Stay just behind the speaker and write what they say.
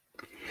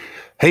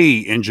Hey,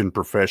 engine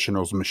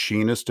professionals,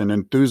 machinists, and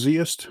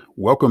enthusiasts.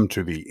 Welcome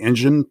to the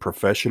Engine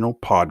Professional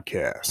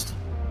Podcast.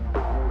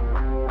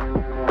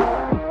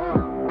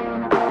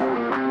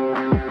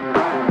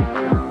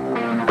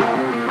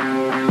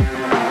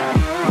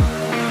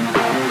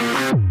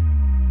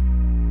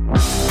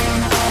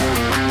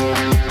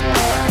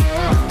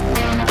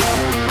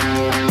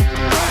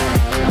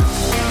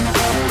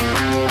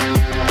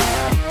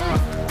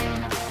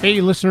 Hey,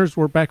 listeners,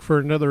 we're back for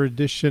another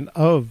edition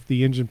of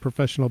the Engine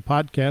Professional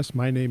Podcast.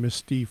 My name is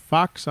Steve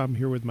Fox. I'm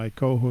here with my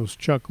co-host,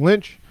 Chuck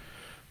Lynch.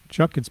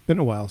 Chuck, it's been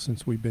a while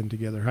since we've been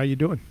together. How you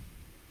doing?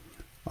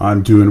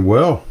 I'm doing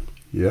well.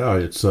 Yeah,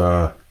 it's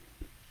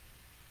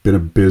been a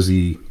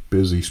busy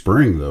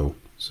spring, though.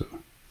 So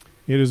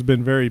It has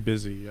been very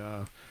busy.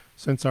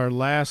 Since our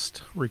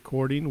last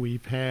recording,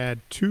 we've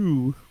had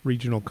two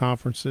regional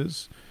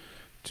conferences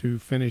to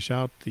finish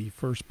out the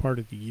first part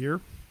of the year.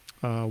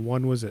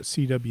 One was at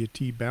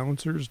CWT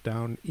Balancers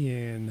down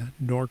in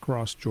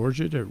Norcross,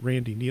 Georgia, at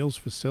Randy Neal's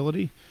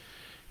facility.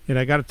 And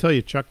I got to tell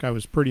you, Chuck, I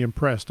was pretty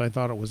impressed. I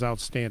thought it was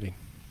outstanding.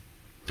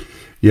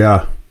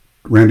 yeah,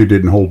 Randy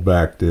didn't hold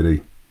back, did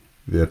he?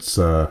 It's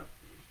kind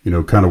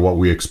of what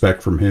we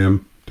expect from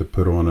him, to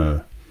put on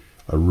a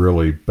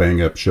really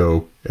bang up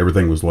show.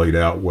 Everything was laid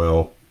out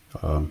well.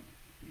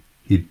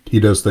 He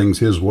does things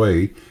his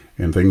way,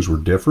 and things were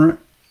different.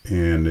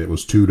 And it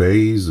was 2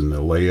 days, and the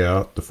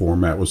layout, the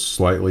format was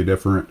slightly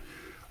different,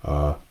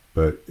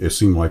 but it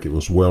seemed like it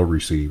was well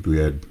received. We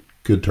had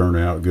good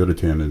turnout, good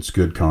attendance,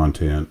 good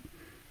content.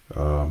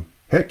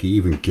 Heck, he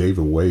even gave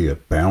away a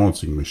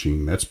balancing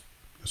machine. That's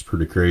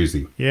pretty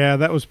crazy. Yeah,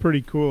 that was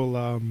pretty cool.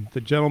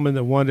 The gentleman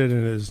that won it,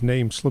 and his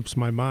name slips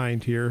my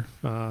mind here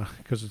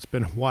because it's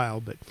been a while,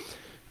 but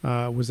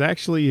was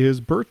actually his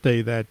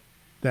birthday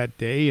that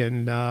day,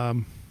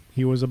 and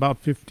he was about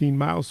 15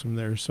 miles from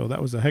there, so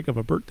that was a heck of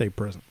a birthday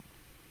present.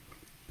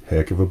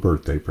 Heck of a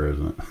birthday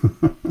present.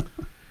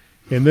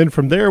 And then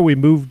from there, we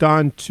moved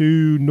on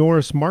to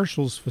Norris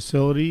Marshall's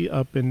facility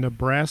up in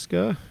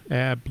Nebraska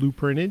at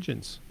Blueprint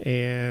Engines.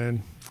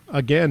 And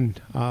again,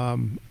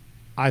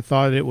 I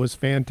thought it was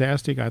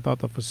fantastic. I thought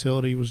the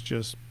facility was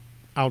just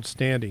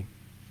outstanding.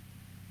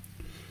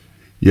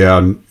 Yeah,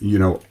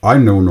 I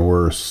know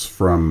Norris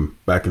from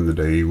back in the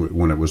day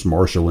when it was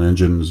Marshall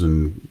Engines,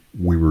 and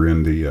we were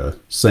in the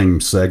same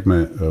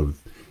segment of,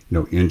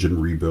 engine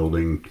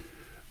rebuilding.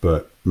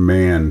 But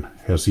man,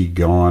 has he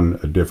gone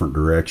a different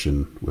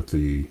direction with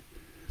the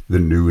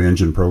new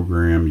engine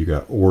program. You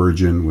got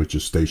Origin, which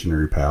is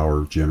stationary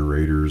power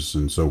generators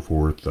and so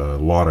forth. A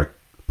lot of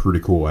pretty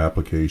cool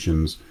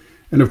applications.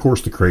 And of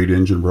course, the crate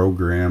engine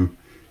program.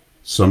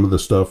 Some of the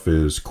stuff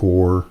is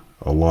core.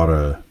 A lot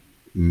of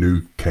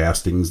new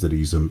castings that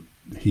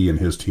he and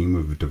his team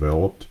have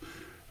developed.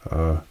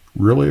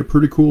 Really a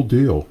pretty cool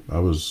deal.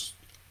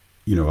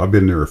 I've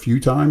been there a few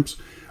times,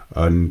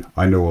 and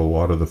I know a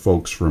lot of the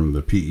folks from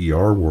the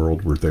PER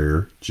world were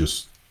there.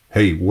 Just,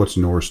 hey, what's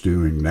Norris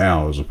doing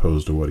now as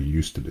opposed to what he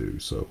used to do?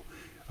 So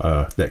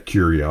that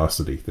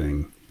curiosity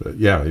thing. But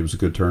yeah, it was a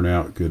good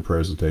turnout, good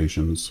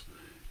presentations,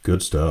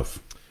 good stuff.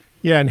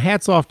 Yeah, and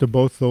hats off to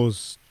both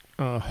those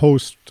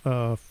hosts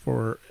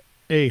for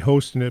A,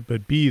 hosting it,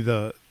 but B,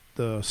 the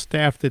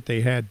staff that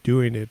they had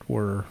doing it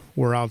were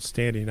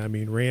outstanding. I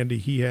mean, Randy,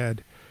 he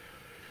had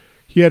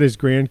his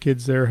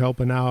grandkids there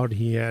helping out.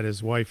 He had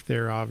his wife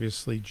there.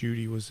 Obviously,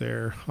 Judy was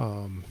there.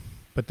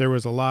 But there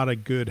was a lot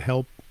of good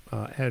help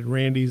at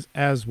Randy's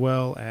as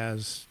well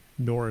as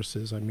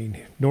Norris's. I mean,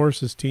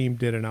 Norris's team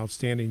did an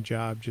outstanding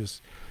job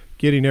just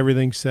getting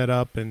everything set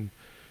up and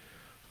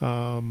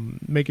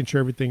making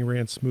sure everything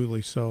ran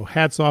smoothly. So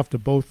hats off to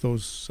both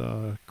those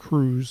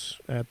crews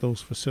at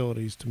those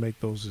facilities to make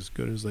those as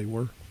good as they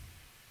were.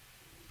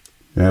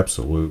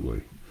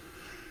 Absolutely.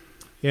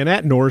 And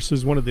at Norris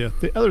is one of the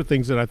other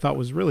things that I thought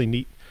was really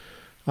neat.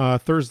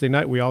 Thursday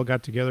night, we all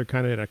got together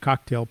kind of at a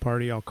cocktail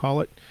party, I'll call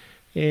it.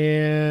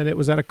 And it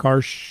was at a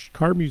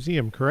car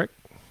museum, correct?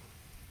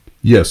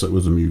 Yes, it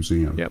was a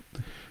museum. Yep.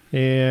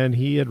 And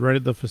he had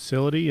rented the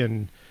facility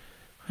and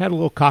had a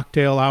little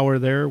cocktail hour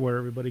there where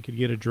everybody could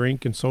get a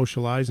drink and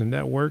socialize and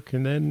network.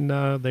 And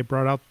then they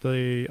brought out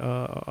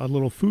a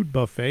little food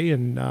buffet,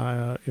 and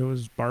it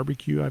was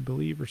barbecue, I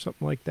believe, or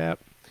something like that.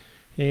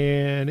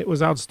 And it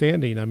was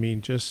outstanding. I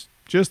mean, just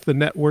the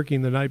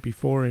networking the night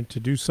before, and to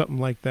do something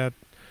like that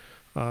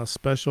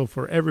special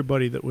for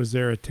everybody that was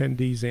there,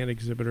 attendees and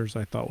exhibitors,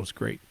 I thought was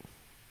great.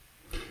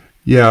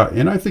 Yeah,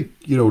 and I think,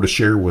 to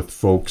share with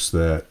folks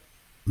that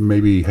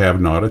maybe have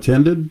not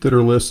attended that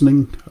are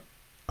listening,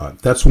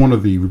 that's one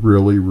of the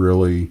really,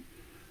 really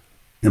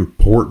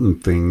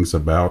important things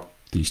about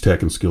these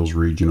tech and skills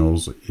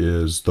regionals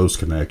is those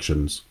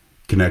connections.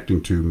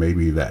 Connecting to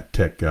maybe that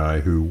tech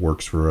guy who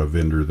works for a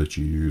vendor that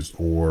you use,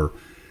 or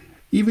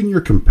even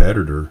your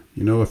competitor.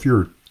 If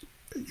you're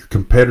your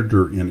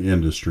competitor in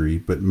industry,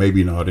 but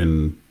maybe not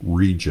in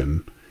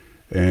region,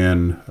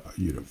 and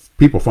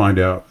people find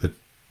out that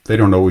they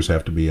don't always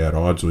have to be at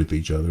odds with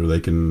each other. They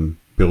can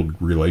build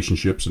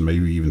relationships and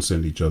maybe even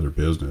send each other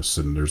business.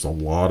 And there's a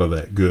lot of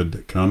that good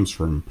that comes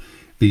from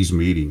these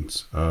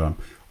meetings.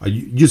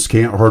 You just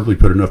can't hardly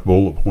put enough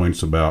bullet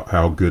points about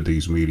how good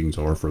these meetings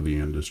are for the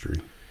industry.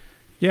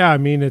 Yeah, I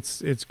mean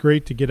it's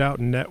great to get out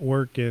and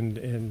network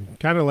and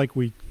kind of like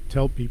we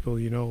tell people,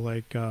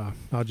 like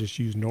I'll just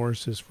use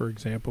Norris's for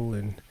example,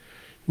 and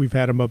we've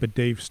had them up at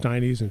Dave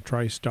Steiney's and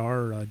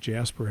TriStar.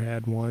 Jasper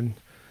had one.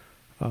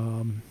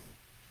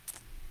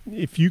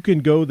 If you can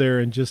go there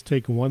and just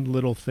take one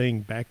little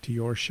thing back to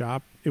your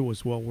shop, it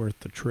was well worth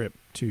the trip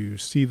to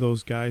see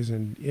those guys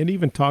and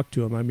even talk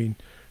to them. I mean,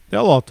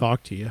 they'll all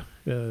talk to you.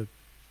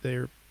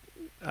 They're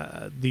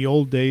the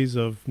old days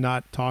of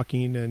not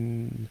talking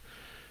and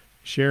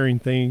sharing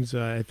things,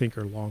 I think,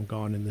 are long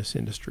gone in this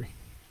industry.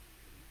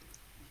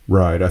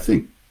 Right. I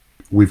think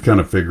we've kind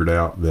of figured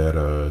out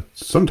that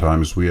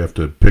sometimes we have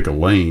to pick a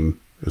lane,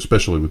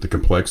 especially with the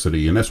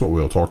complexity, and that's what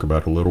we'll talk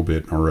about a little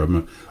bit in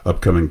our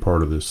upcoming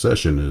part of this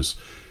session is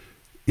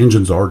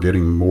engines are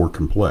getting more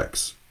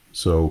complex.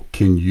 So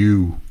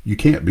you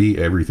can't be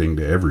everything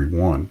to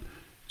everyone.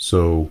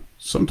 So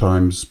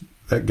sometimes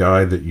that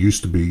guy that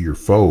used to be your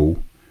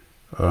foe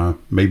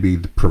may be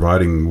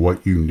providing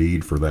what you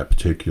need for that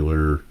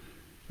particular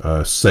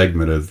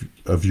segment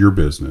of your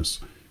business.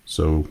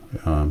 So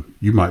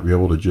you might be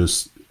able to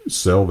just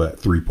sell that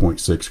 3.6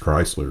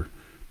 Chrysler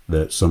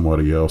that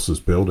somebody else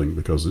is building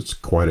because it's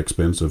quite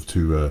expensive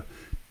to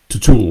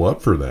tool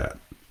up for that.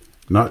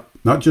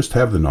 Not just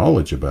have the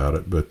knowledge about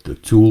it, but the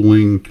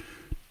tooling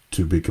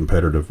to be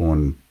competitive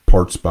on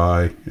parts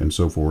buy and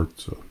so forth.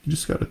 So you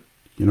just got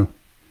to,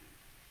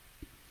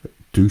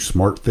 do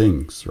smart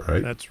things,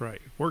 right? That's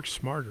right. Work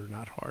smarter,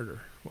 not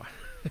harder.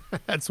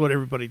 That's what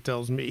everybody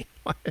tells me.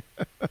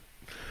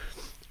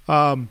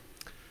 Kind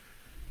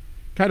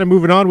of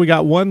moving on, we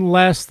got one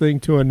last thing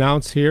to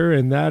announce here,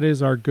 and that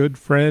is our good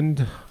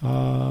friend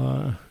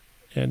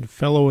and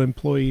fellow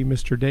employee,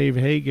 Mr. Dave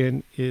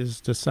Hagan,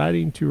 is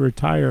deciding to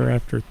retire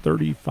after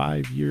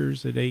 35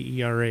 years at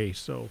AERA.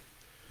 So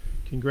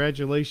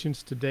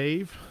congratulations to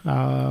Dave.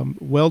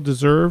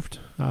 Well-deserved.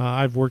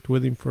 I've worked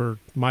with him for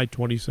my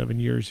 27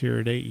 years here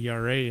at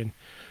AERA, and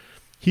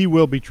he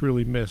will be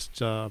truly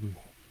missed.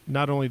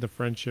 Not only the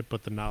friendship,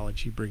 but the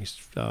knowledge he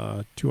brings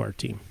to our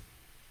team.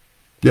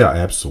 Yeah,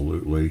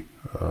 absolutely.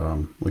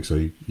 Like I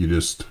say,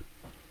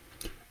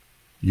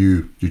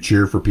 you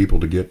cheer for people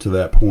to get to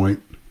that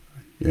point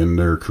in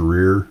their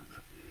career,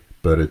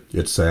 but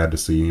it's sad to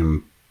see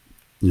him,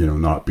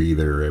 not be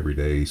there every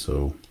day.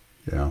 So,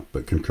 yeah,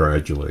 but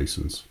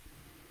congratulations.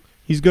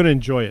 He's going to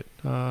enjoy it.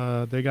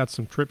 They got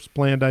some trips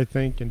planned, I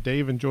think, and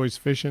Dave enjoys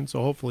fishing,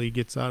 so hopefully he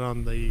gets out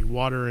on the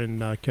water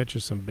and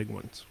catches some big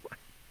ones.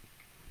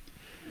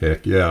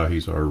 Heck yeah,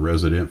 he's our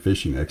resident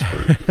fishing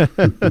expert.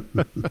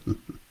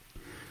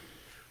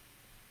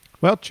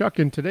 Well, Chuck,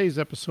 in today's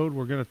episode,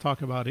 we're going to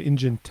talk about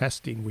engine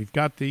testing. We've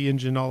got the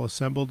engine all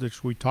assembled,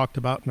 which we talked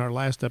about in our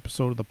last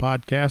episode of the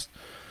podcast.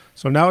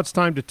 So now it's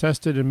time to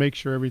test it and make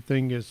sure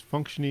everything is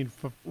functioning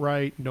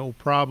right, no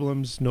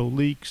problems, no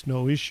leaks,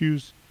 no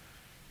issues.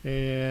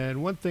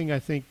 And one thing I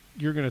think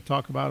you're going to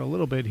talk about a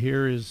little bit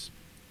here is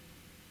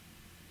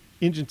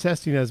engine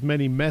testing has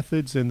many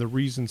methods and the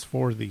reasons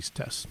for these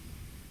tests.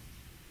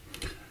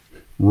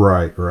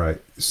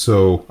 Right.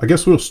 So I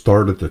guess we'll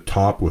start at the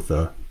top with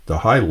the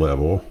high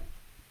level,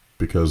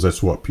 because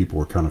that's what people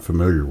are kind of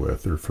familiar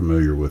with. They're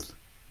familiar with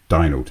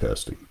dyno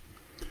testing.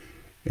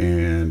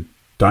 And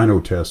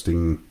dyno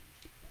testing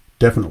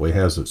definitely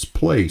has its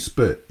place,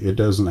 but it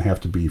doesn't have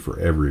to be for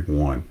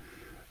everyone.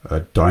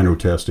 Dyno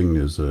testing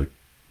is a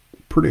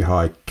pretty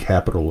high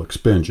capital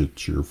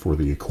expenditure for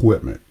the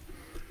equipment.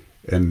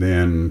 And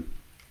then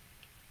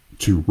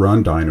to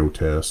run dyno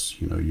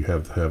tests, you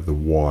have to have the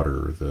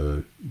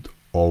water,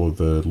 all of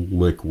the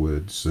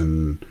liquids,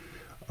 and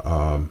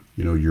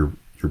you're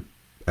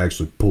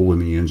actually pulling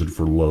the engine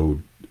for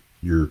load.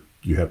 You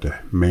have to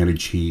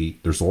manage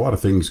heat. There's a lot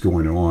of things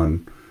going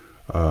on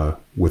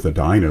with a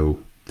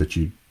dyno that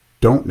you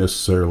don't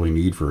necessarily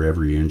need for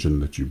every engine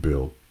that you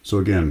build. So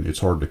again, it's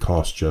hard to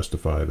cost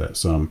justify that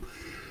sum.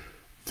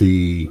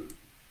 The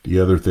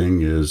other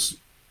thing is,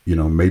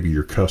 maybe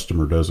your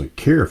customer doesn't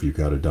care if you've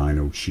got a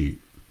dyno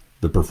sheet.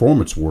 The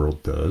performance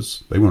world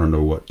does. They want to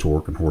know what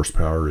torque and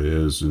horsepower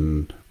is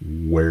and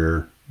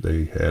where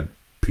they had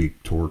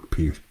peak torque,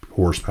 peak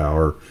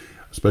horsepower,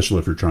 especially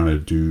if you're trying to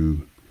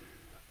do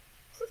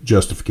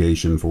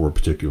justification for a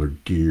particular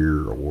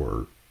gear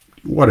or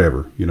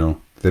whatever.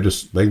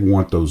 They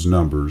want those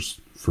numbers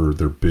for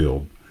their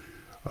build.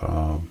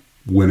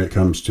 When it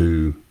comes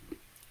to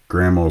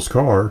grandma's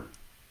car,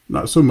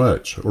 not so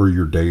much, or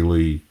your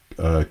daily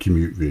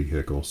commute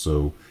vehicle.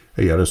 So,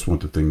 hey, I just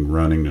want the thing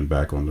running and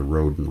back on the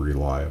road and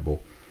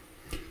reliable.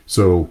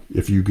 So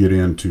if you get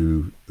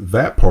into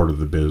that part of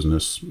the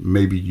business,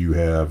 maybe you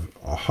have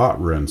a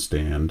hot run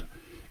stand,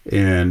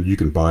 and you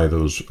can buy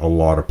those a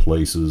lot of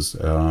places.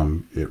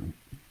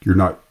 You're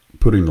not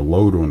putting the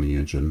load on the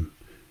engine,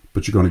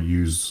 but you're going to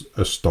use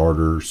a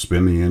starter,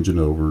 spin the engine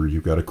over.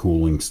 You've got a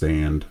cooling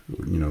stand,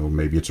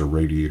 maybe it's a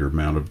radiator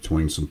mounted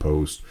between some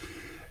posts,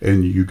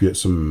 and you get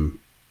some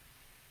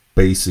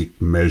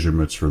basic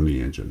measurements from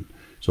the engine.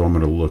 So I'm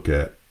going to look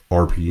at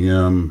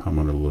RPM. I'm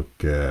going to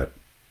look at,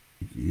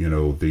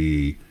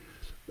 the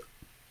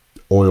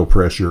oil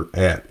pressure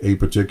at a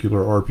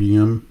particular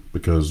RPM,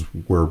 because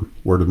where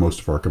do most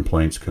of our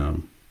complaints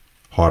come?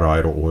 Hot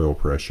idle oil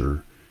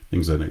pressure,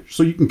 things like that.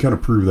 So you can kind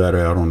of prove that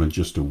out on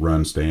just a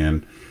run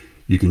stand.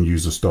 You can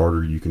use a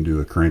starter. You can do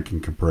a crank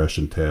and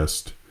compression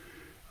test.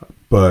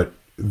 But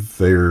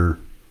there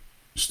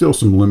still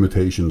some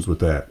limitations with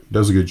that. It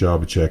does a good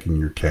job of checking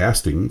your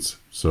castings.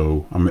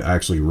 So I'm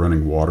actually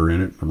running water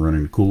in it. I'm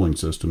running a cooling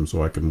system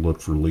so I can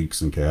look for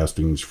leaks in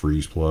castings,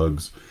 freeze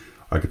plugs.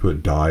 I could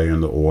put dye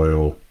in the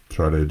oil,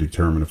 try to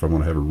determine if I'm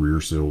going to have a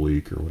rear seal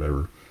leak or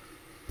whatever.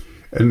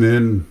 And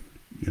then,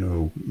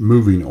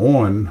 moving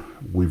on,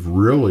 we've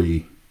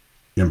really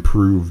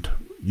improved.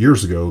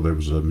 Years ago, there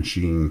was a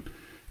machine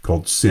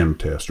called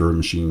SimTest, or a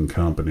machine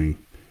company,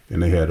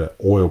 and they had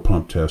oil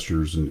pump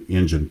testers and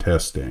engine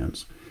test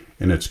stands.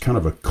 And it's kind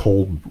of a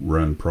cold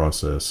run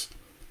process.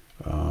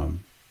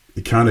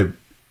 It kind of,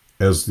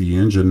 as the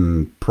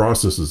engine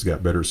processes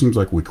got better, it seems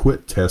like we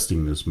quit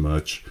testing as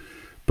much.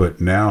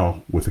 But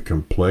now, with the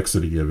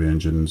complexity of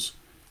engines,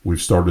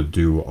 we've started to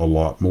do a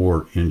lot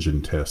more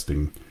engine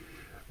testing.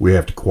 We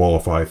have to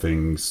qualify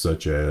things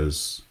such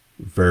as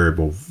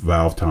variable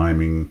valve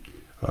timing.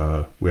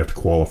 We have to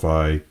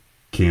qualify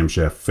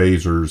camshaft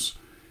phasers.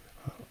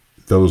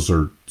 Those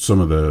are some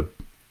of the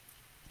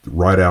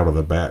right out of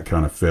the bat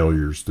kind of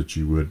failures that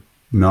you would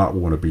not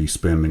want to be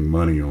spending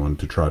money on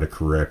to try to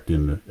correct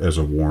as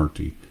a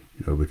warranty,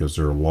 because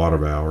there are a lot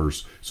of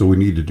hours. So we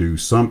need to do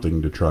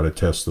something to try to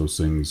test those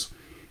things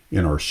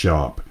in our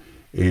shop.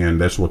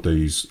 And that's what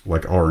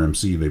like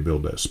RMC, they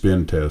build that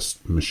spin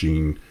test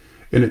machine.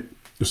 And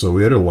so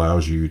it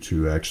allows you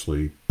to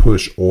actually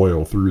push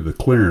oil through the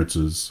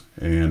clearances.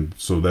 And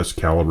so that's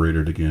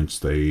calibrated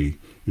against a,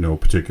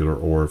 particular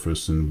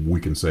orifice. And we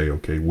can say,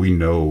 okay, we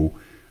know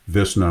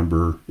this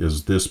number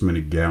is this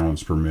many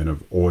gallons per minute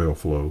of oil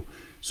flow.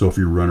 So if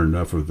you run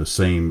enough of the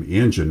same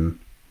engine,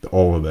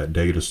 all of that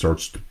data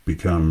starts to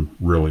become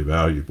really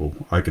valuable.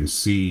 I can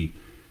see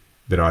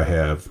that I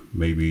have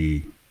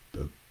maybe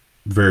a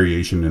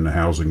variation in the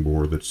housing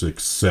bore that's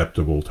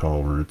acceptable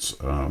tolerance.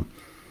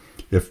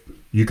 If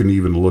you can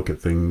even look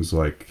at things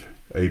like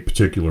a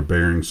particular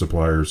bearing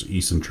supplier's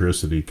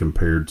eccentricity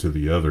compared to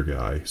the other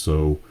guy.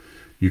 So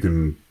you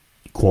can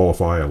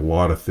qualify a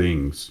lot of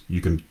things.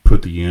 You can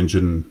put the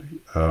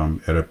engine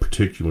at a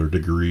particular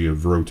degree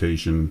of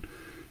rotation,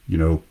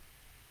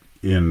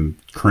 in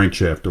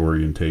crankshaft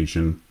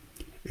orientation,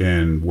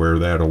 and where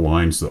that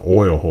aligns the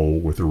oil hole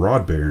with the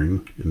rod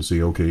bearing, and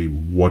see, okay,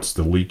 what's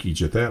the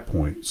leakage at that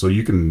point. So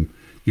you can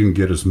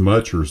get as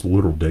much or as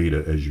little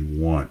data as you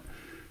want.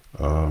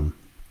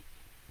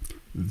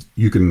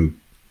 You can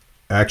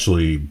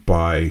actually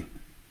buy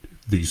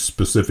these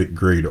specific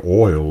grade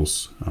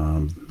oils.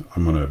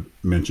 I'm going to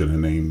mention a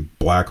name,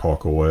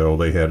 Blackhawk oil.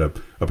 They had a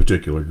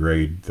particular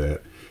grade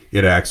that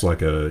it acts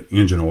like a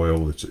engine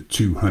oil that's at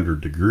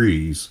 200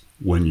 degrees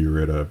when you're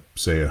at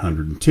say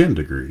 110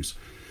 degrees.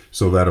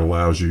 So that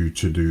allows you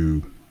to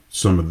do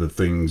some of the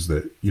things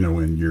that,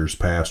 in years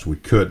past we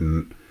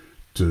couldn't,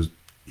 to,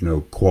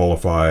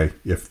 qualify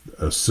if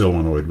a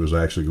solenoid was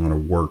actually going to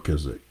work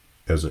as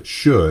it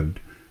should,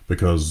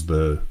 because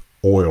the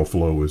oil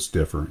flow is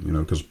different,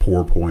 because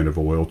pour point of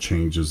oil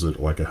changes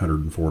at like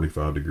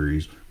 145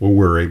 degrees. Well,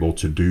 we're able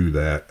to do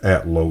that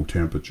at low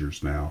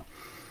temperatures now.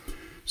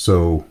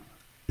 So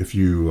if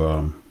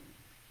you,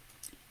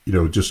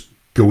 just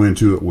go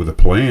into it with a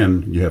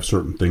plan, you have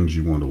certain things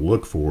you want to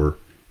look for.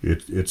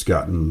 It's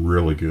gotten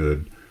really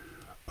good.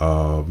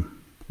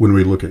 When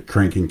we look at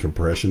cranking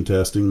compression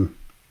testing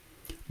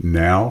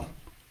now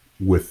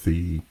with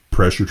the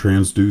pressure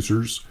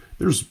transducers,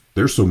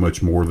 there's so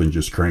much more than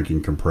just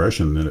cranking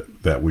compression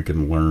that we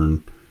can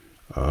learn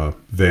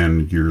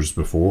than years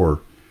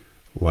before.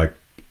 Like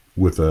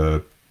with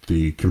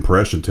the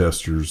compression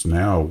testers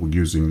now,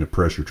 using the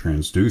pressure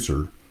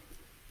transducer,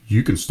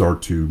 you can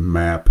start to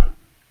map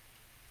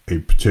a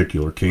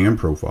particular cam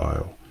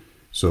profile.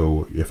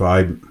 So if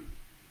I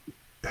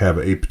have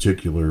a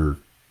particular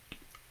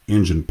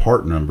engine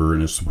part number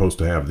and it's supposed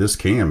to have this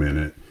cam in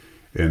it,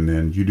 and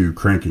then you do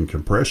cranking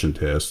compression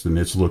tests and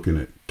it's looking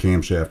at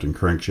camshaft and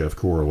crankshaft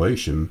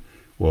correlation,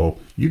 well,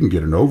 you can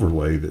get an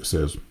overlay that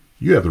says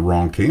you have the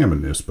wrong cam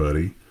in this,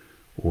 buddy,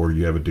 or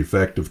you have a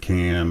defective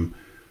cam,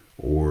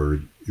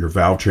 or your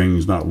valve train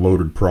is not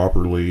loaded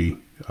properly.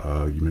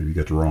 You maybe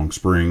got the wrong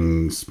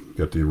springs,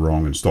 got the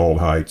wrong installed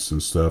heights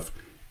and stuff.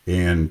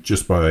 And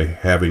just by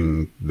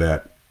having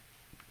that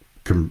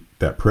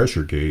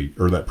pressure gauge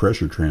or that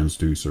pressure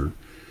transducer,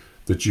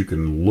 that you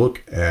can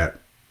look at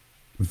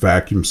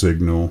vacuum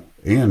signal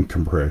and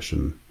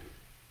compression.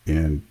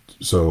 And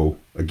so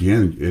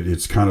again,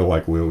 it's kind of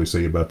like we always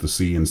say about the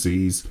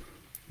CNCs,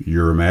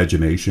 your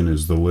imagination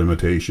is the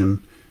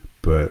limitation.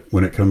 But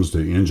when it comes to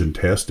engine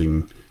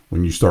testing,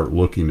 when you start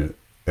looking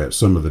at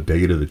some of the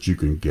data that you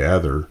can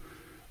gather,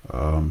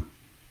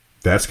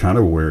 that's kind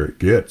of where it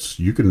gets.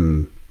 You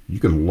can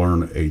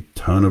learn a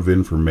ton of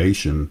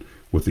information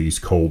with these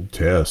cold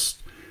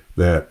tests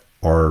that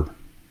are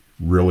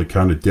really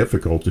kind of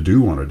difficult to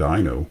do on a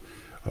dyno.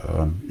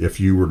 If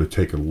you were to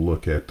take a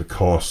look at the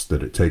cost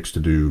that it takes to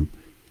do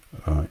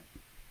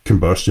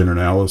combustion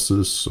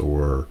analysis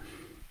or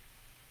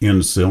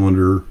in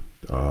cylinder,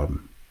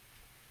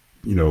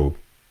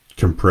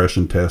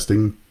 compression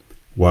testing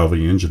while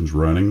the engine's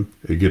running,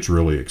 it gets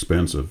really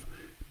expensive.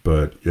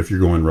 But if you're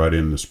going right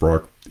in the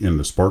spark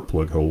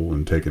plug hole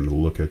and taking a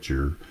look at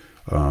your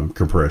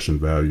compression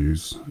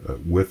values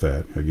with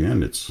that,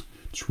 again, it's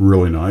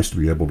really nice to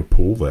be able to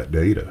pull that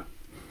data.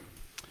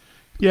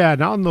 Yeah,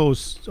 and on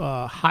those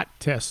hot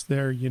tests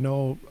there,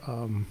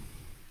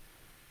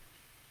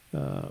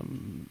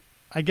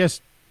 I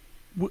guess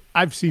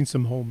I've seen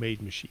some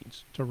homemade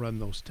machines to run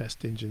those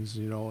test engines,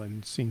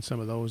 and seen some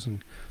of those,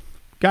 and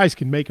guys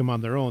can make them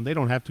on their own. They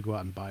don't have to go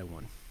out and buy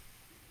one.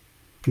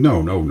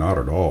 No, not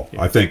at all.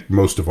 Yeah. I think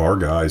most of our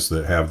guys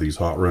that have these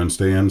hot run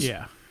stands,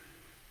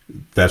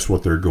 that's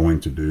what they're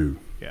going to do.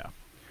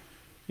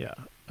 Yeah.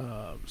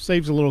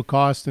 Saves a little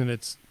cost, and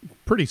it's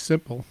pretty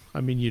simple.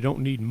 I mean, you don't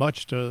need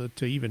much to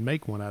even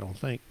make one, I don't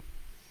think.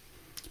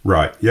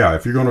 Right. Yeah.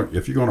 If you're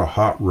gonna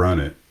hot run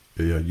it,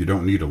 you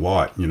don't need a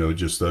lot.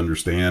 Just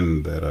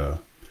understand that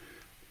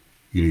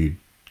you need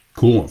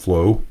coolant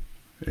flow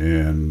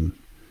and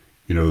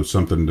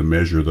something to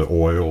measure the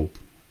oil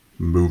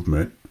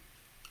movement,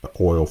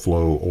 oil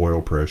flow,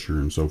 oil pressure,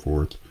 and so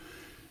forth.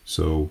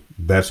 So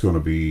that's going to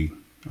be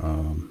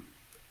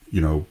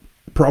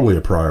probably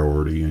a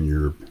priority in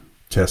your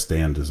test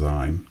stand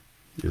design,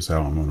 is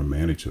how I'm going to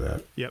manage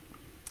that. Yep.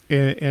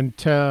 And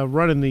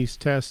running these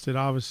tests, it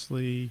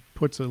obviously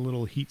puts a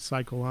little heat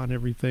cycle on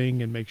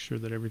everything and makes sure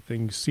that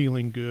everything's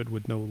sealing good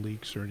with no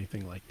leaks or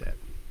anything like that.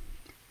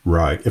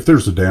 Right. If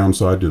there's a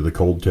downside to the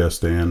cold test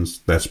stands,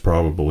 that's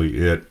probably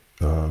it.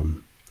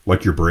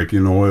 Like your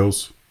braking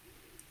oils,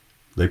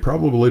 they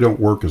probably don't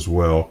work as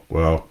well.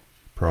 Well,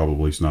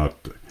 probably it's not.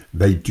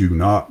 They do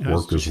not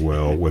work as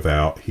well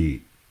without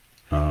heat.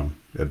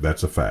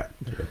 That's a fact.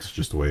 That's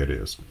just the way it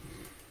is.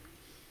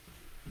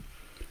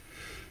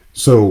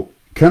 So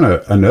kind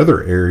of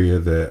another area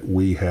that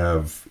we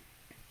have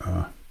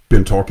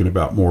been talking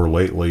about more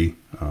lately,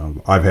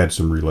 I've had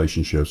some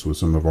relationships with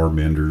some of our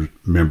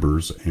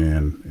members,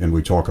 and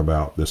we talk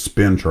about the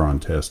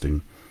Spintron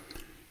testing.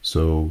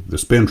 So the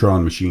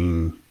Spintron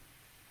machine,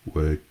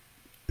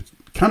 it's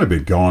kind of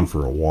been gone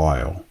for a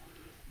while.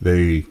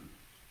 They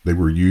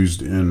were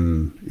used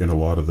in a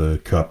lot of the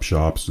cup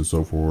shops and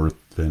so forth,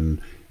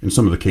 and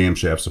some of the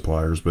camshaft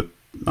suppliers, but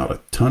not a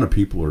ton of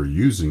people are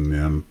using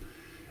them.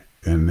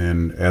 And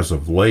then as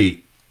of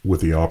late,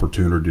 with the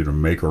opportunity to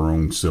make our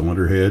own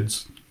cylinder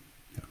heads,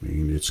 I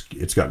mean,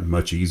 it's gotten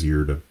much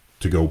easier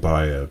to go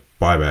buy a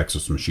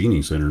 5-axis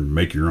machining center and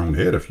make your own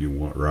head if you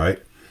want,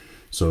 right?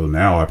 So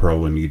now I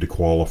probably need to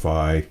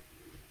qualify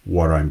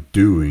what I'm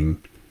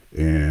doing,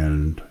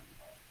 and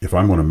if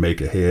I'm going to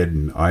make a head,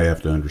 and I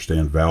have to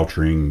understand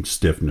valve-train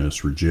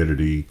stiffness,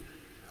 rigidity.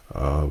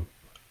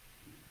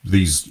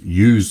 These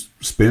used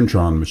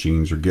Spintron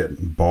machines are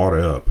getting bought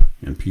up,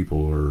 and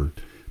people are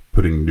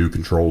putting new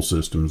control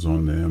systems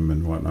on them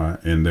and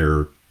whatnot, and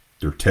they're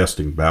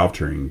testing valve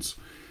trains.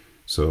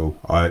 So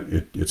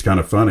it's kind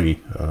of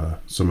funny.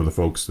 Some of the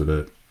folks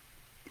that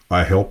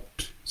I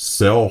helped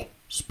sell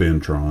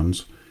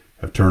Spintrons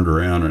have turned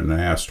around and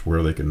asked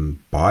where they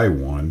can buy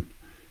one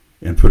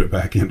and put it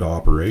back into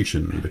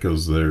operation,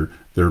 because they're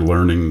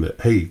learning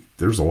that, hey,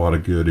 there's a lot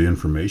of good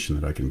information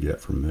that I can get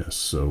from this.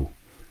 So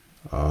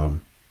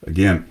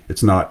again,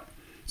 it's not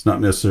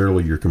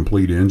necessarily your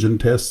complete engine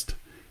test,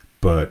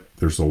 but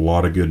there's a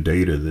lot of good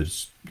data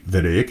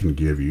that it can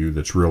give you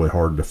that's really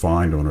hard to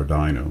find on a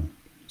dyno.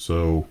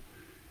 So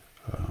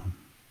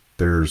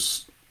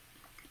there's,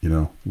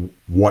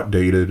 what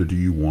data do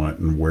you want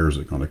and where is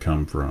it going to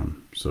come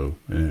from? So,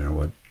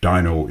 a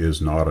dyno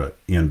is not an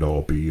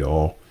end-all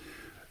be-all,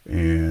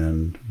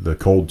 and the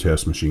cold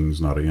test machine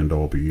is not an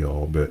end-all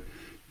be-all, but,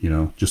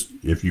 just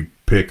if you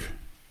pick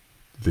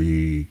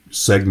the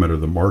segment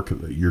of the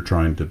market that you're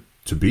trying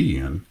to be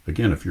in,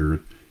 again, if you're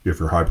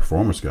a high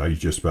performance guy, you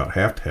just about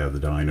have to have the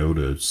dyno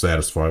to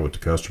satisfy what the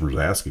customer's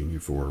asking you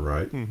for,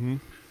 right? Mm-hmm.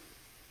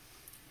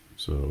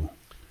 So,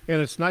 and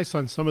it's nice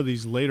on some of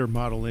these later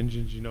model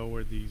engines,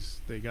 where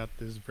they got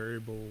this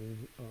variable,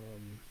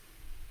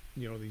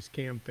 these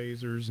cam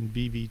phasers and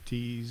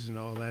VVTs and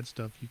all that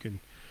stuff.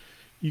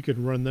 You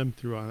can run them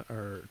through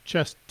or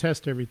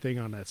test everything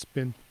on that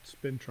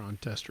Spintron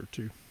tester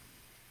too.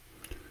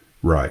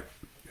 Right.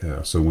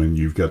 Yeah. So when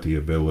you've got the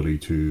ability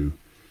to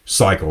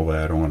cycle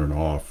that on and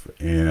off,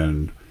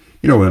 and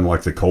in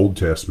like the cold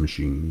test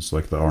machines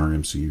like the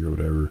RMC or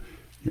whatever,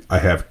 I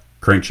have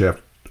crankshaft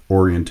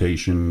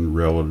orientation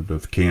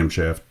relative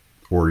camshaft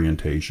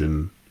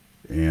orientation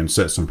and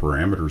set some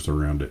parameters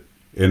around it,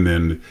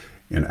 and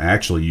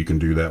actually you can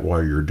do that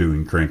while you're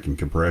doing crank and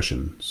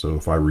compression. So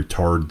if I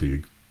retard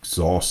the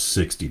exhaust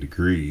 60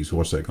 degrees,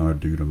 what's that going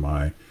to do to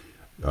my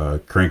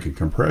crank and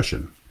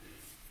compression?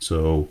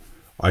 So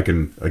I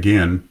can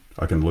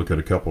look at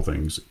a couple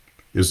things.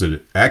 Is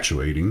it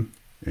actuating,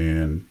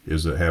 and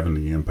is it having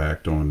the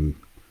impact on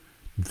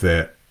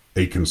that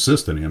a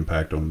consistent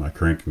impact on my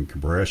crank and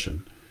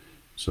compression.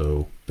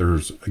 So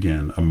there's,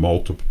 again, a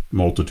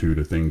multitude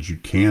of things you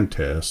can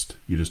test.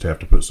 You just have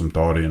to put some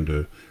thought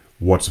into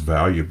what's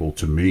valuable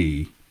to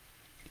me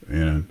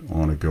and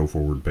on a go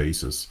forward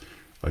basis.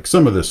 Like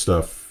some of this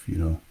stuff,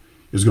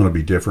 is going to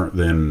be different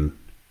than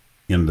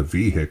in the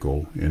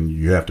vehicle, and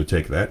you have to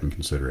take that in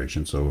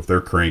consideration. So if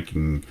they're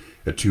cranking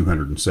at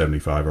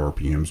 275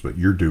 RPMs, but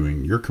you're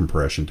doing your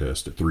compression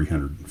test at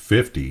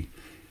 350,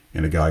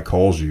 and a guy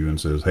calls you and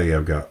says, hey,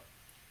 I've got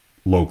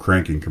low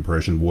cranking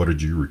compression. What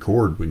did you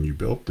record when you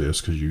built this?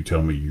 Because you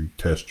tell me you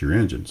test your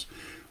engines.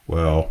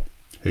 Well,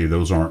 hey,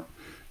 those aren't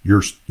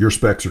your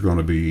specs are going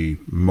to be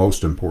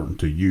most important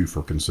to you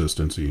for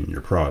consistency in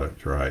your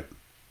product, right?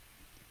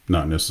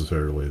 Not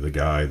necessarily the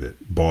guy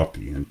that bought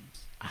the engine.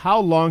 How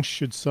long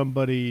should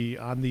somebody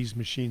on these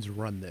machines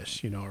run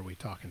this? Are we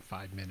talking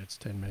 5 minutes,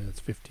 10 minutes,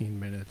 15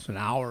 minutes, an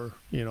hour?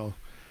 I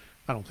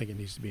don't think it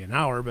needs to be an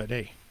hour, but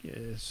hey,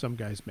 some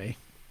guys may.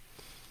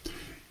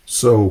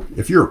 So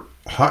if you're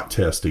hot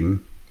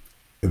testing,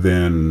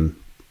 then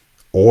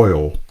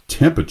oil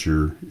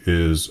temperature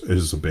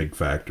is a big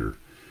factor.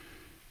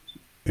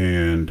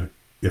 And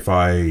if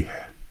I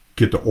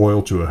get the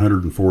oil to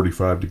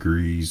 145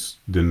 degrees,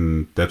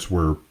 then that's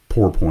where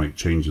pour point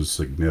changes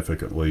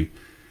significantly.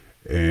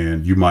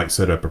 And you might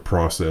set up a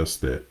process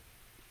that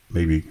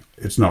maybe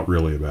it's not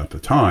really about the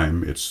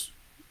time. It's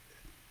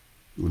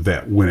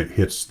that when it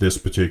hits this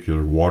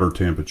particular water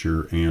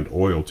temperature and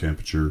oil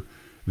temperature,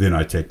 then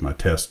I take my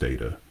test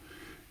data.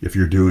 If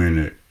you're doing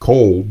it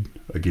cold,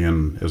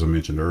 again, as I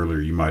mentioned earlier,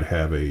 you might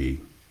have a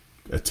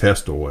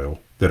test oil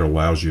that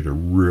allows you to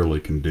really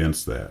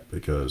condense that,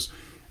 because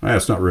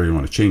it's not really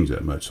going to change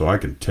that much. So I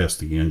can test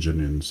the engine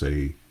in,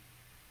 say,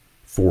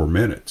 4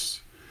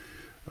 minutes.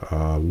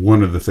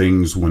 One of the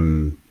things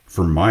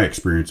from my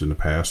experience in the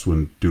past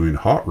when doing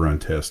hot run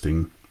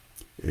testing,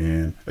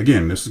 and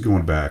again, this is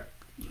going back,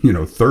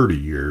 30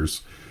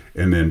 years,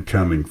 and then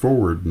coming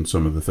forward, and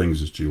some of the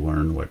things that you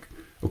learn, like,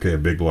 okay, a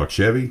big block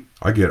Chevy,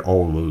 I get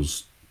all of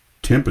those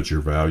temperature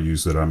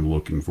values that I'm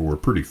looking for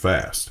pretty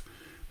fast.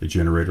 They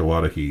generate a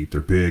lot of heat.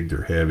 They're big,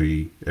 they're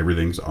heavy,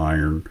 everything's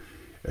iron.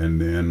 And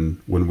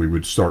then when we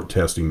would start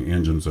testing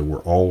engines that were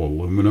all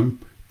aluminum,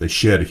 they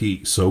shed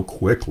heat so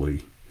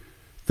quickly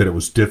that it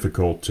was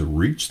difficult to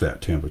reach that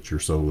temperature.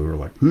 So we were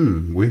like,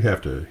 we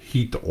have to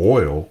heat the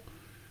oil,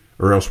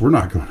 or else we're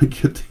not going to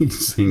get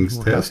these things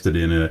tested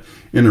in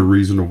a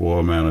reasonable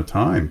amount of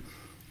time.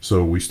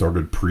 So we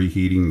started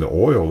preheating the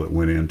oil that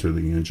went into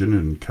the engine,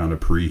 and kind of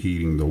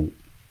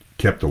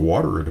kept the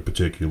water at a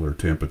particular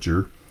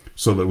temperature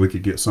so that we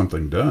could get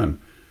something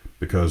done,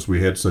 because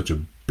we had such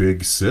a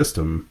big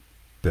system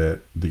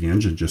that the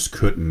engine just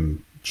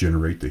couldn't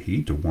generate the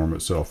heat to warm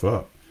itself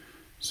up.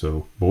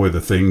 So, boy,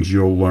 the things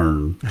you'll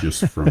learn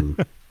just from,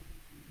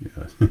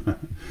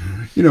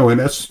 and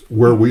that's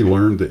where we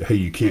learned that, hey,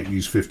 you can't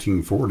use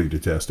 1540 to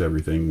test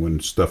everything when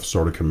stuff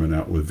started coming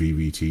out with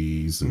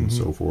VVTs and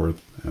so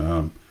forth.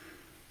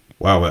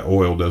 Wow, that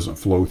oil doesn't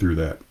flow through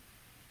that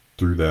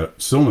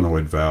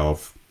solenoid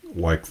valve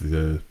like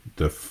the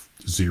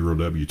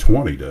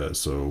 0W20 does.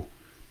 So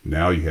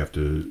now you have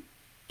to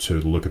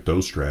look at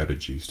those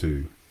strategies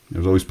too.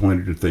 There's always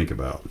plenty to think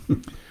about.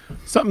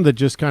 Something that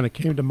just kind of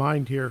came to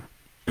mind here,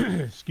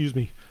 excuse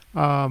me,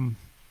 coming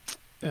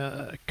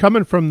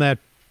from that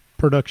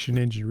production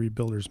engine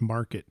rebuilders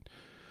market,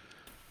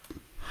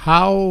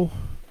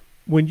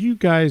 when you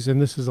guys,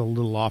 and this is a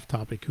little off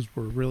topic because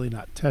we're really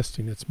not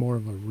testing, it's more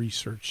of a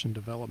research and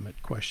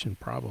development question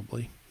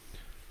probably.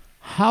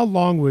 How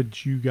long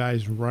would you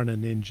guys run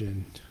an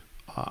engine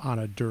on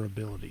a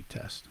durability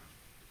test?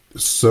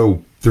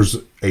 So there's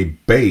a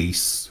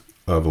base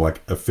of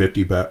like a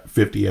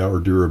 50-hour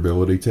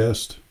durability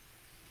test,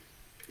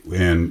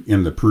 and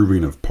in the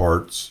proving of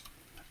parts,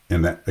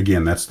 and that,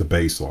 again, that's the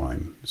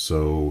baseline.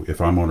 So if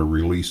I'm going to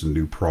release a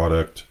new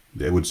product,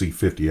 it would see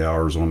 50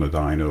 hours on the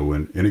dyno,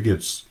 and it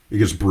gets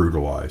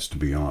brutalized, to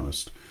be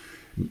honest.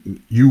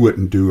 You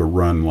wouldn't do a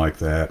run like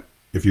that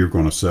if you're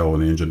going to sell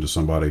an engine to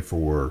somebody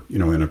for,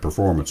 in a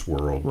performance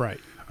world. Right.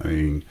 I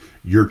mean,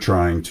 you're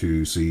trying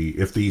to see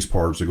if these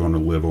parts are going to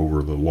live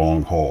over the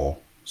long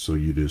haul. So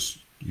you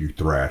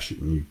thrash it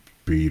and you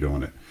beat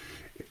on it.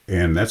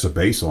 And that's a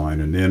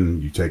baseline. And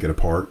then you take it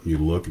apart and you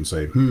look and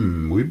say,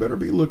 we better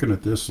be looking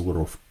at this a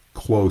little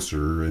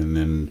closer. And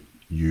then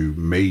you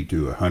may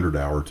do a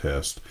 100-hour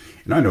test.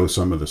 And I know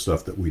some of the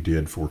stuff that we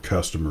did for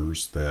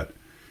customers that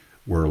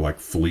were like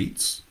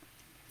fleets.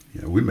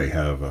 We may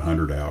have a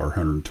 100-hour,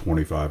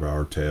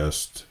 125-hour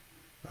test.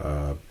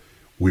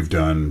 We've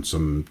done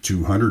some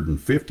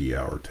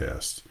 250-hour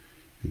tests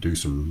and do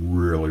some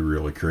really,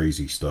 really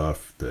crazy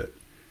stuff that,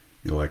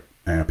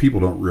 people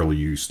don't really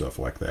use stuff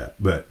like that.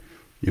 But,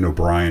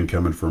 Brian,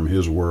 coming from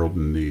his world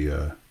in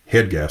the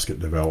head gasket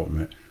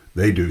development,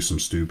 they do some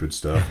stupid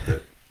stuff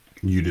that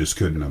you just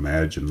couldn't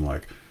imagine.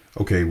 Like,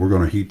 okay, we're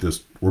going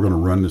to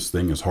run this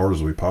thing as hard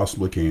as we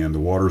possibly can. The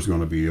water's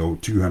going to be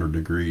 200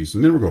 degrees,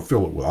 and then we're going to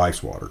fill it with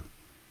ice water.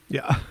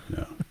 Yeah.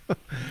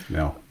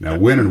 Now,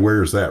 when and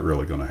where is that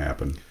really going to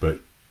happen? But,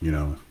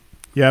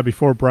 Yeah,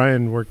 before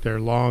Brian worked there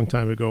a long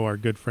time ago, our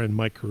good friend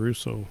Mike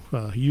Caruso,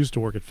 he used to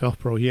work at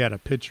Felpro. He had a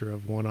picture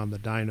of one on the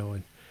dyno,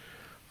 and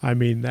I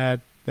mean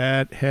that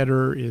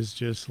header is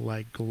just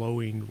like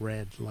glowing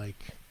red,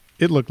 like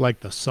it looked like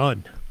the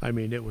sun. I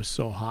mean, it was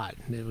so hot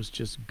and it was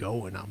just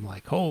going. I'm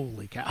like,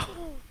 holy cow!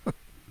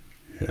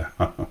 Yeah.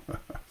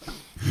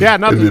 Yeah,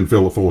 not And to, then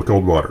fill it full of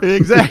cold water.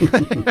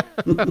 exactly.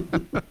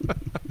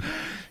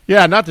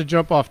 Yeah, not to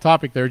jump off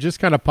topic there, it just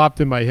kind of popped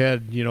in my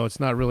head. You know, it's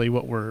not really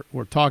what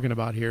we're talking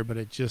about here, but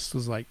it just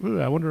was like, ooh,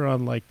 I wonder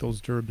on like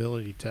those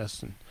durability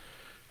tests and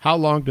how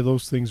long do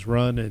those things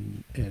run?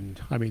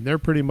 And I mean, they're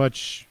pretty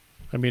much.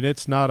 I mean,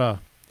 it's not a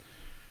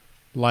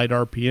light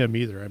RPM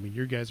either. I mean,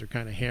 your guys are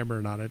kind of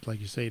hammering on it,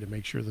 like you say, to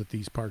make sure that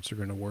these parts are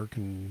going to work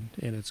and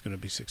it's going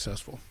to be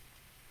successful.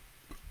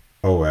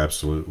 Oh,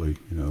 absolutely.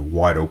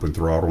 Wide open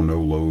throttle,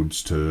 no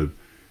loads to,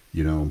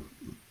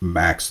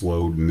 max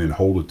load and then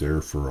hold it there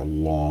for a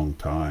long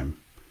time.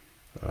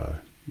 Uh,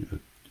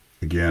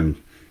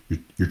 Again,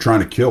 you're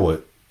trying to kill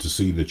it to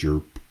see that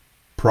your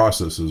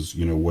processes,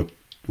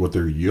 what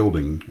they're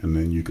yielding, and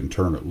then you can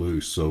turn it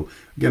loose. So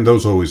again,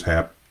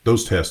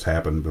 those tests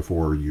happen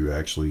before you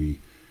actually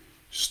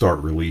start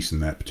releasing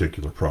that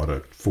particular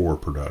product for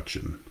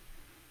production.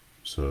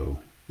 So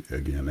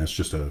again, that's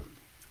just a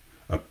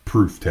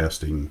proof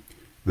testing.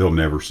 They'll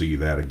never see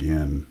that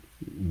again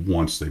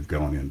once they've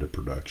gone into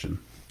production.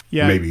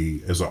 Yeah,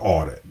 maybe as an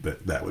audit,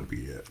 but that would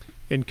be it.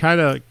 And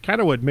kind of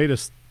what made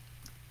us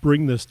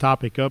bring this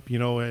topic up,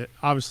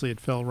 obviously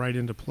it fell right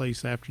into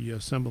place after you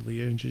assemble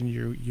the engine.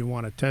 You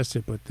want to test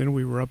it, but then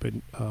we were up at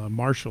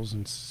Marshall's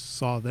and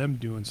saw them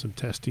doing some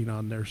testing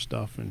on their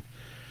stuff, and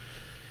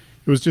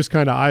it was just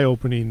kind of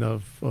eye-opening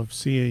of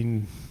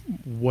seeing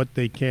what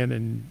they can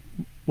and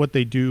what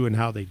they do and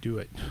how they do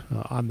it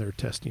on their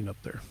testing up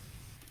there.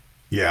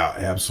 Yeah,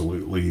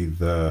 absolutely.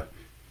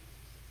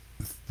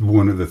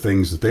 One of the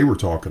things that they were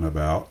talking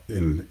about,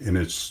 and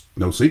it's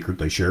no secret,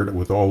 they shared it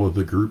with all of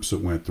the groups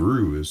that went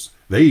through, is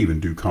they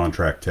even do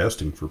contract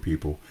testing for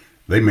people.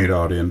 They may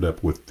not end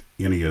up with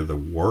any of the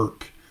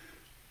work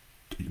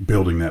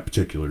building that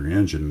particular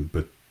engine,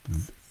 but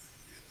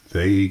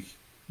they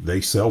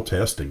sell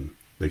testing.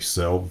 They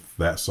sell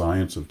that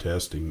science of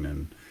testing,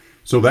 and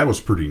so that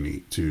was pretty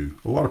neat too.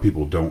 A lot of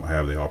people don't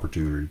have the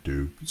opportunity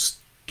to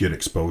get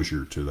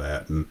exposure to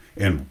that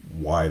and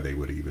why they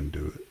would even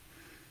do it.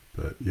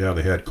 But yeah,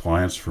 they had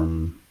clients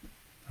from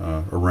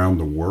around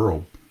the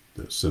world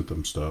that sent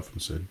them stuff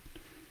and said,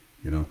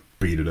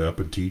 beat it up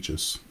and teach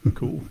us.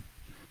 Cool.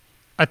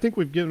 I think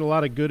we've given a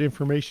lot of good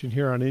information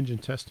here on engine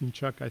testing,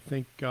 Chuck. I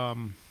think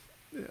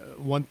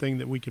one thing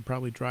that we could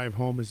probably drive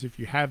home is if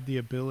you have the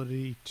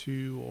ability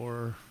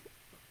to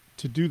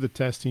do the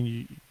testing,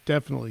 you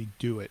definitely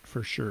do it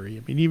for sure. I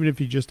mean, even if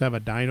you just have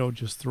a dyno,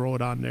 just throw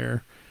it on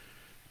there,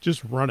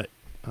 just run it.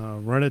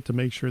 Run it to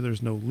make sure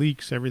there's no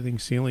leaks,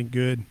 everything's sealing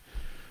good.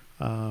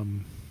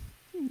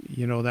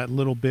 That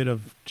little bit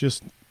of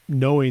just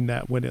knowing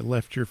that when it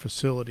left your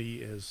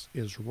facility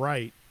is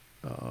right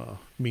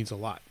means a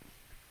lot.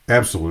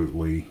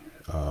 Absolutely.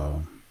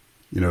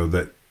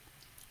 That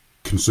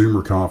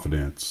consumer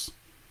confidence,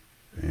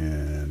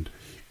 and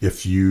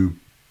if you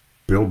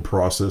build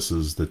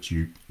processes that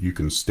you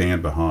can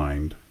stand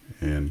behind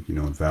and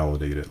and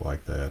validate it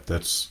like that,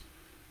 that's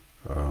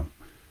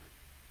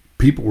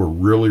people were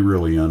really,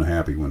 really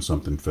unhappy when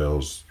something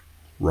fails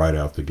right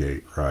out the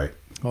gate, right?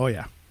 Oh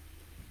yeah.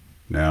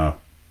 Now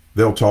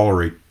they'll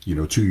tolerate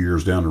 2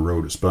 years down the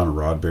road it spun a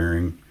rod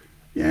bearing.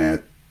 Yeah,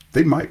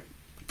 they might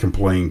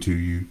complain to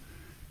you,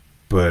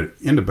 but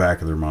in the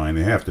back of their mind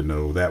they have to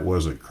know that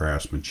wasn't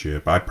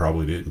craftsmanship. I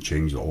probably didn't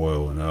change the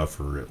oil enough,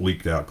 or it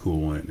leaked out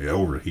coolant, it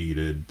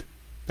overheated.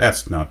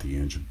 That's not the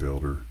engine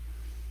builder.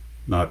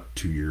 Not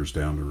 2 years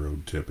down the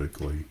road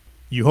typically.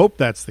 You hope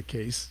that's the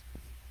case,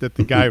 that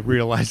the guy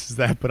realizes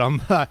that, but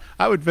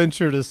I would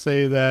venture to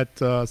say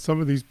that some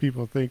of these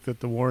people think that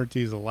the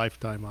warranty is a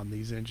lifetime on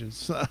these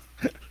engines.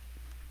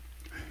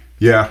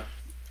 Yeah,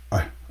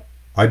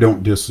 I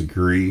don't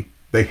disagree.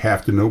 They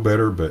have to know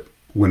better, but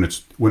when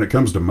it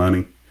comes to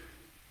money,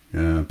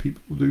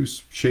 people do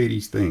shady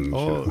things.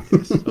 Oh,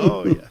 yes.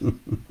 Oh, yeah.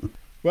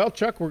 Well,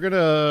 Chuck, we're going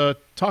to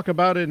talk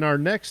about it in our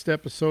next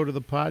episode of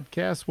the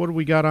podcast. What do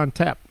we got on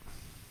tap?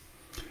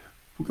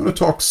 We're going to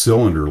talk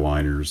cylinder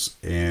liners,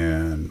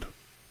 and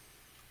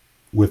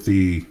with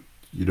the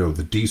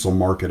the diesel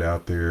market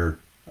out there,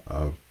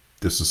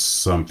 this is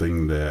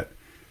something that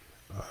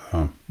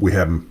we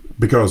haven't,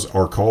 because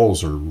our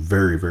calls are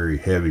very, very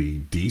heavy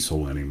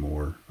diesel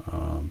anymore.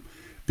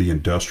 The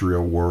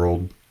industrial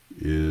world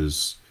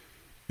is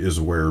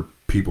where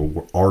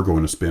people are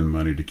going to spend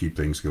money to keep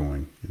things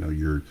going.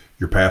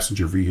 Your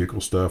passenger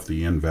vehicle stuff,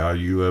 the end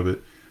value of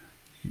it,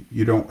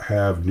 you don't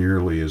have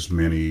nearly as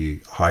many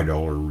high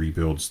dollar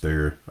rebuilds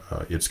there.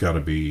 It's got to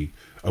be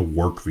a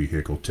work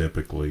vehicle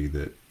typically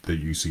that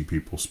you see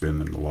people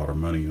spending a lot of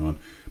money on.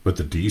 But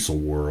the diesel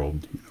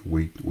world,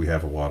 we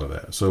have a lot of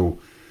that. So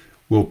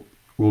we'll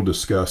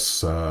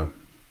discuss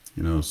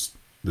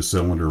the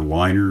cylinder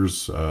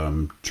liners,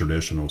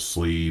 traditional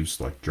sleeves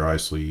like dry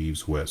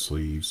sleeves, wet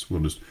sleeves.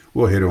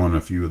 We'll hit on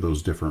a few of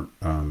those different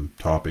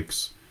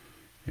topics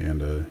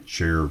and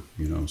share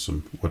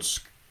some what's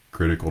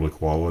critical to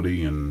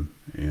quality and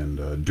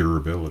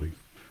durability.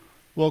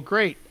 Well,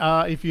 great.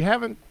 If you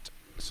haven't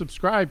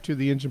subscribed to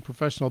the Engine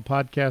Professional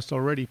podcast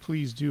already,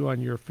 please do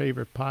on your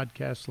favorite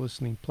podcast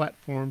listening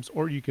platforms,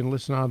 or you can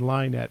listen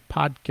online at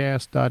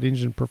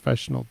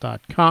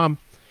podcast.engineprofessional.com.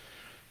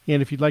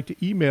 And if you'd like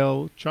to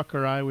email Chuck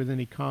or I with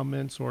any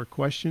comments or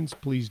questions,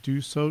 please do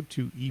so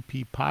to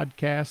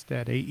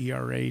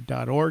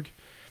eppodcast@aera.org.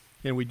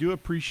 And we do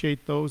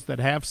appreciate those that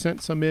have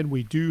sent some in.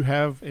 We do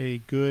have a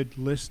good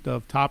list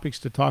of topics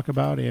to talk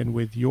about, and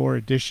with your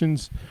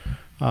additions,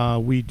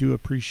 we do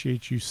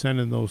appreciate you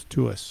sending those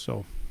to us.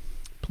 So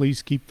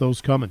please keep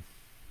those coming.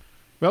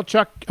 Well,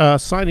 Chuck,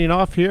 signing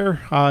off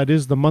here. It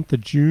is the month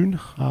of June.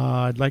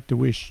 I'd like to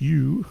wish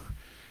you,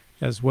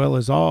 as well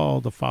as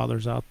all the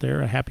fathers out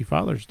there, a happy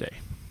Father's Day.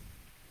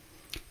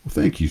 Well,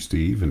 thank you,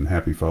 Steve, and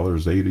happy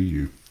Father's Day to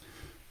you.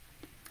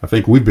 I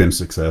think we've been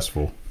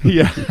successful.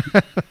 Yeah,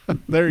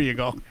 there you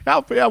go.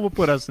 Yeah, we'll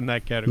put us in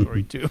that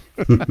category too.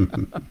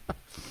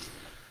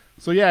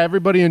 So yeah,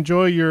 everybody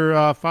enjoy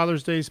your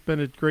Father's Day. Spend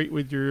it great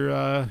with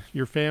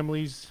your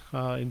families.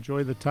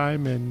 Enjoy the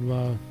time,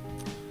 and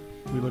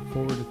we look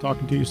forward to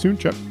talking to you soon,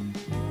 Chuck.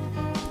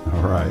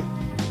 All right.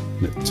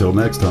 Till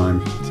next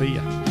time. See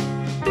ya.